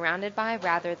I'm surrounded by,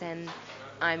 rather than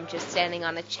I'm just standing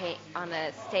on a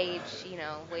stage,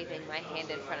 waving my hand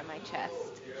in front of my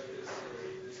chest.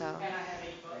 So.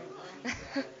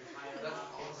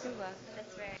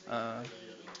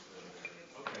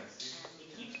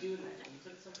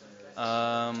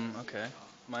 Okay.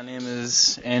 My name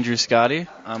is Andrew Scotti.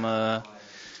 I'm a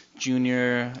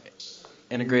junior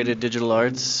integrated digital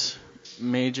arts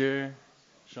major.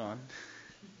 Sean.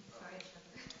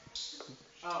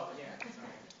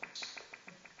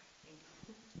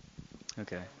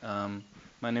 Okay.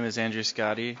 My name is Andrew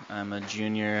Scotti. I'm a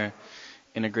junior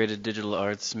integrated digital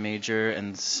arts major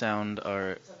and sound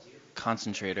art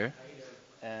concentrator.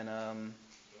 And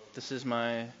this is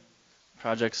my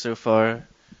project so far.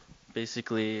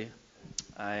 Basically,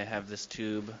 I have this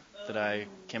tube that I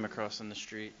came across on the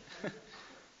street,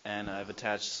 and I've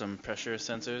attached some pressure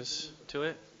sensors to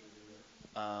it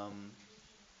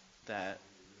that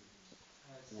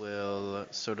will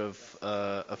sort of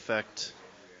affect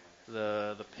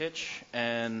the pitch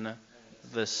and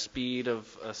the speed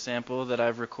of a sample that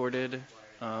I've recorded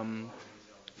from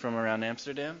around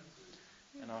Amsterdam.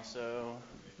 And also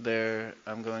there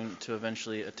I'm going to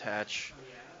eventually attach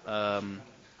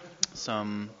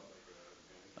some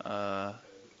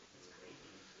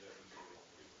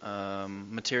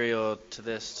material to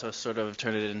this to sort of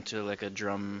turn it into like a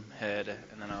drum head,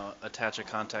 and then I'll attach a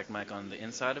contact mic on the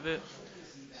inside of it,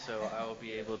 so I will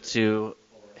be able to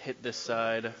hit this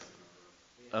side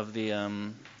of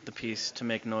the piece to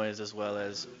make noise as well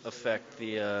as affect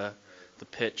the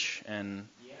pitch and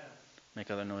make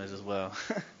other noise as well.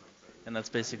 And that's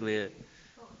basically it.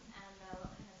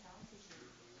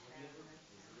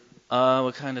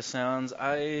 What kind of sounds?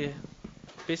 I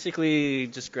basically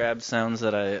just grabbed sounds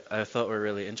that I thought were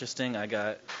really interesting. I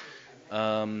got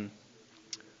a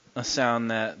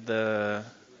sound that the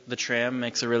tram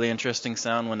makes a really interesting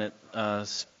sound when it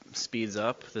speeds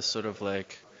up. This sort of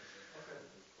like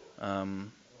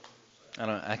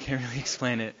I can't really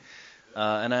explain it.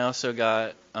 And I also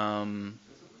got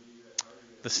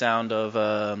the sound of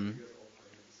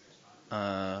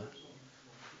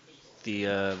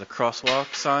the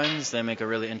crosswalk signs. They make a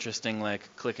really interesting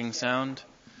like clicking sound.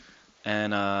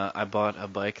 And I bought a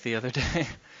bike the other day,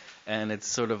 and it's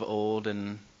sort of old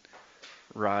and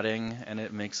rotting, and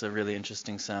it makes a really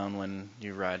interesting sound when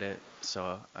you ride it.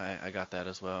 So I got that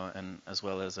as well, and as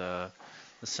well as the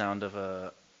sound of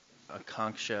a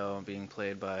conch shell being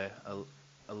played by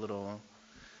a little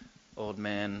old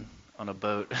man on a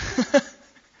boat.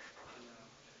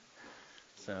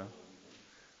 So,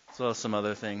 as well as some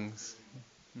other things.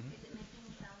 Mm-hmm. Is it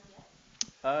making sounds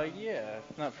yet? Yeah,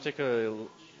 not particularly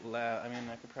loud. I mean,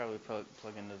 I could probably plug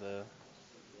into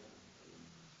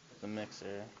the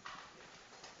mixer.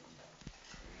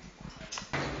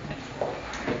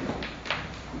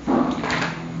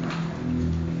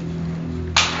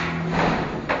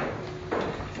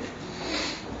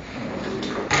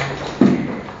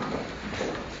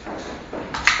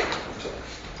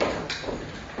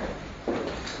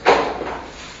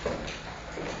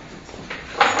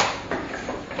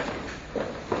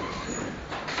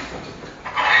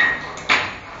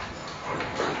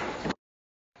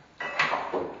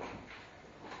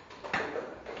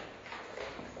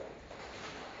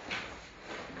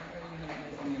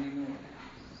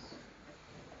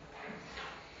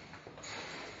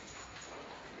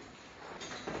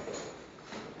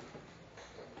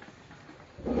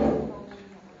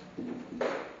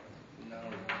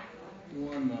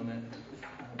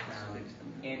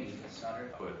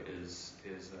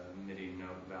 is a MIDI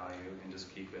note value and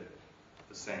just keep it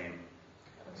the same.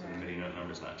 So the MIDI note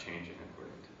number is not changing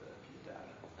according to the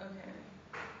data. Okay.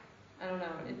 I don't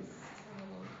know. It's a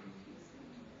little confusing,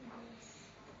 I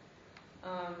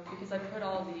guess. Because I put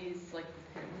all these like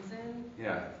pins in.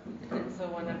 Yeah. And so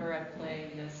whenever I play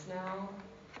this now,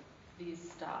 these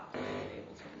stop in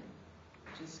Ableton,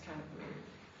 which is kind of weird.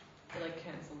 It like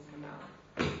cancels them out.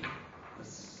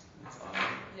 That's odd.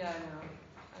 Yeah, I know.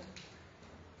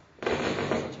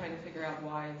 I'm still trying to figure out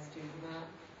why it's doing that.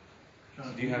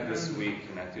 So do you have this suite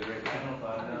connected right now?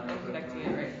 I'm connecting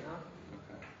it right now.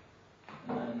 Okay.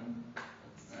 And then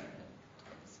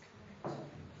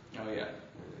Oh yeah, there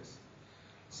it is.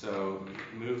 So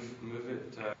move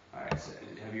it. All right. So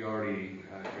have you already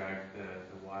dragged the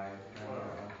Y number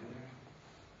onto there?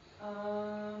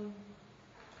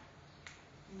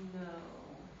 No.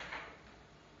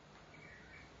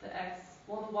 The X.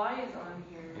 Well, the Y is on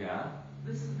here. Yeah.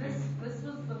 This was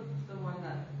the one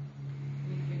that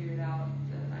we figured out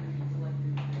that I need to like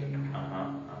recreate.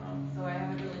 So I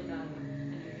haven't really done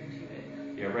anything to it.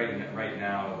 Yeah. Right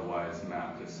now the Y is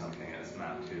mapped to something. It's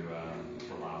mapped to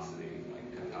velocity, like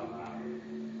to how loud.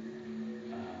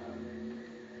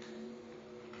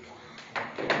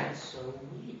 That's so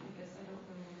weird. I guess I don't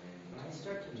know what I When I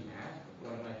start to map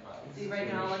one of my buttons, see right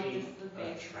now, like just the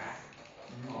bass track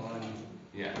on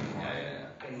Yeah.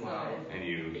 in live, And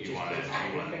you just want it. keeps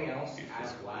everything else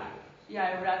as black.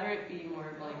 Yeah, I'd rather it be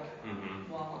more like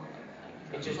wall.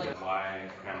 It's just like Y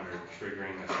parameter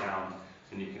triggering the sound,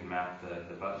 then you can map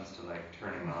the buttons to like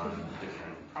turning on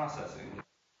different processing.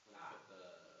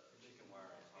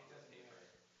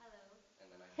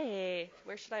 Hey,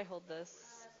 where should I hold this?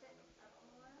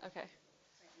 Okay.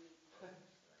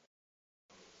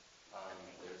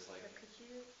 There's like. So could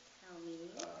you tell me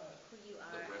who you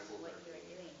are and what you're doing?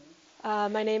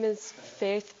 My name is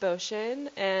Faith Boshin,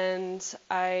 and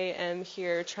I am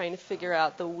here trying to figure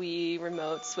out the Wii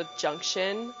remotes with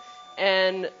Junction.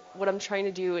 And what I'm trying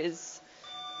to do is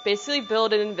basically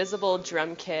build an invisible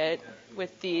drum kit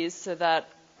with these so that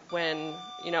when,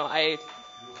 I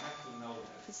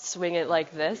swing it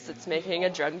like this, it's making a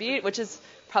drum beat, which is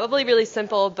probably really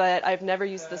simple, but I've never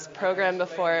used this program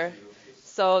before.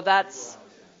 So that's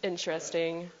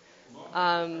interesting.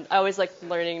 I always like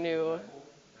learning new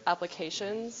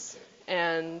applications,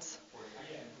 and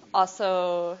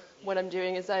also what I'm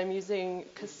doing is I'm using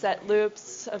cassette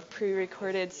loops of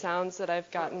pre-recorded sounds that I've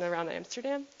gotten around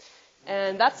Amsterdam,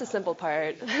 and that's the simple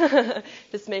part.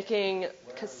 Just making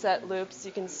cassette loops.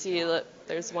 You can see that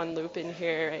there's one loop in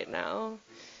here right now,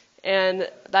 and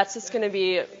that's just going to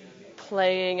be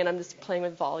playing, and I'm just playing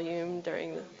with volume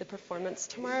during the performance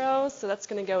tomorrow, so that's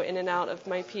going to go in and out of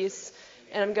my piece,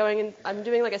 and I'm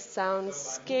doing like a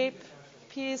soundscape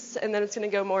piece, and then it's going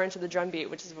to go more into the drum beat,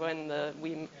 which is when the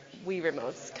Wii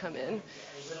remotes come in.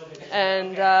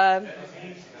 And so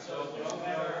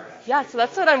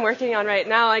that's what I'm working on right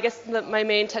now. I guess my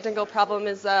main technical problem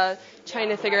is trying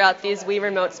to figure out these Wii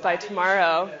remotes by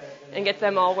tomorrow and get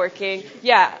them all working.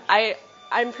 Yeah,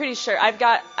 I'm pretty sure I've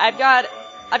got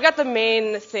the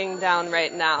main thing down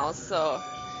right now. So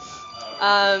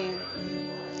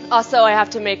also I have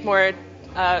to make more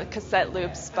cassette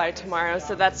loops by tomorrow,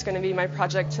 so that's going to be my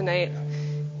project tonight.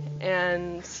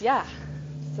 And yeah,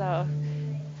 so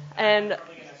and what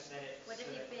have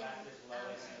you been?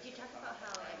 You talked about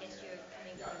how I guess you're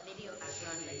coming from a video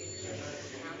background, but you're doing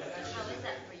sound stuff. How is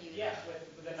that for you?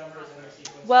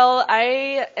 well,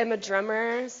 I am a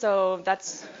drummer, so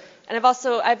that's. And I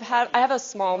have a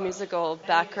small musical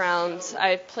background.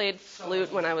 I played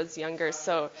flute when I was younger,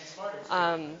 so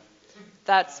I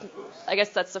guess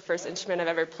that's the first instrument I've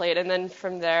ever played. And then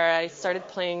from there, I started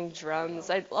playing drums.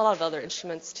 A lot of other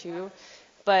instruments too.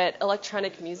 But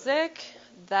electronic music,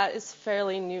 that is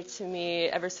fairly new to me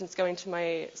ever since going to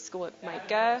my school at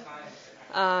MICA.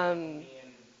 I'm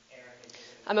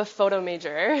a photo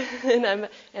major, and I'm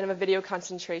a video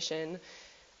concentration.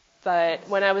 But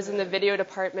when I was in the video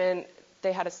department,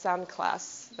 they had a sound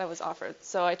class that was offered.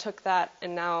 So I took that,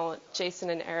 and now Jason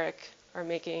and Eric are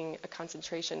making a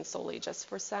concentration solely just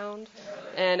for sound.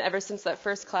 And ever since that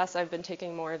first class, I've been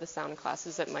taking more of the sound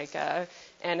classes at MICA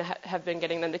and have been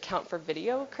getting them to count for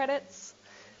video credits.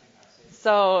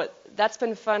 So that's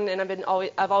been fun, and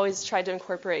I've always tried to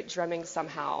incorporate drumming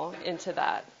somehow into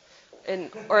that,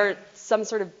 or some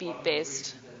sort of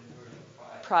beat-based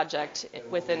project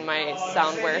within my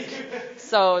sound work.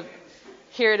 So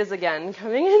here it is again,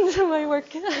 coming into my work.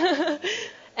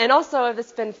 And also I've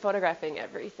just been photographing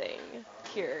everything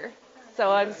here.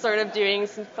 So I'm sort of doing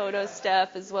some photo stuff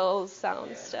as well as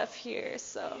sound stuff here.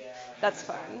 So that's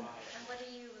fun. And what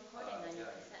are you recording on your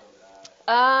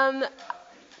cassettes?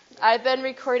 I've been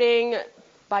recording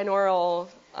binaural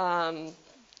with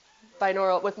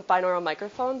binaural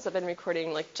microphones. I've been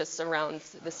recording like just around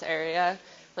this area,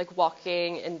 like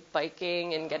walking and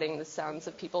biking and getting the sounds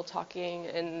of people talking,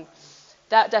 and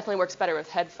that definitely works better with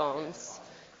headphones.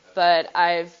 But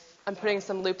I'm putting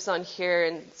some loops on here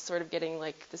and sort of getting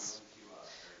like this,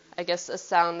 I guess, a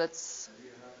sound that's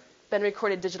been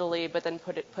recorded digitally, but then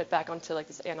put back onto like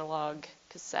this analog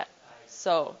cassette.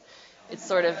 So it's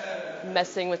sort of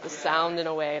messing with the sound in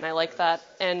a way, and I like that.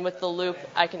 And with the loop,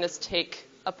 I can just take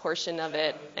a portion of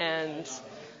it and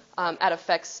add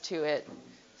effects to it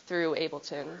through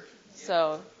Ableton.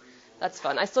 So that's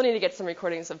fun. I still need to get some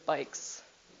recordings of bikes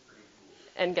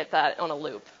and get that on a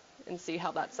loop and see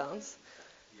how that sounds.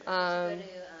 Go to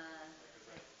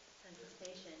Central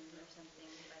Station or something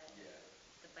by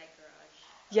the bike garage.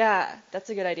 Yeah, that's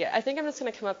a good idea. I think I'm just going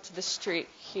to come up to the street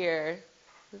here,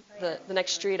 the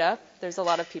next street up. There's a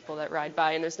lot of people that ride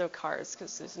by, and there's no cars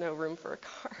because there's no room for a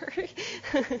car.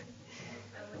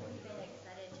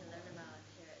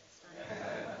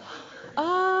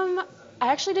 I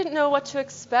actually didn't know what to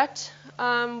expect,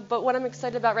 but what I'm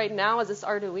excited about right now is this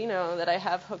Arduino that I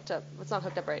have hooked up. It's not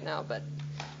hooked up right now, but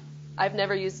I've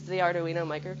never used the Arduino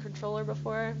microcontroller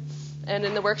before. And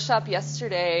in the workshop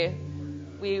yesterday,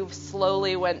 we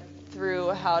slowly went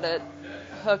through how to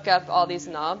hook up all these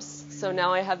knobs. So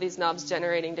now I have these knobs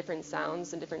generating different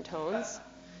sounds and different tones,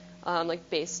 like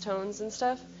bass tones and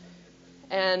stuff.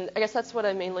 And I guess that's what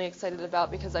I'm mainly excited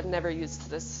about because I've never used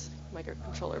this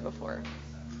microcontroller before.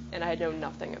 And I know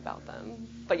nothing about them,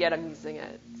 but yet I'm using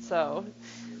it. So,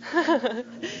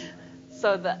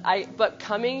 but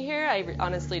coming here, I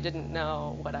honestly didn't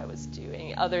know what I was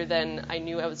doing, other than I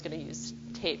knew I was going to use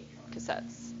cassette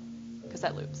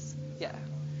loops. Yeah.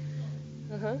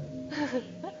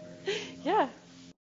 Yeah.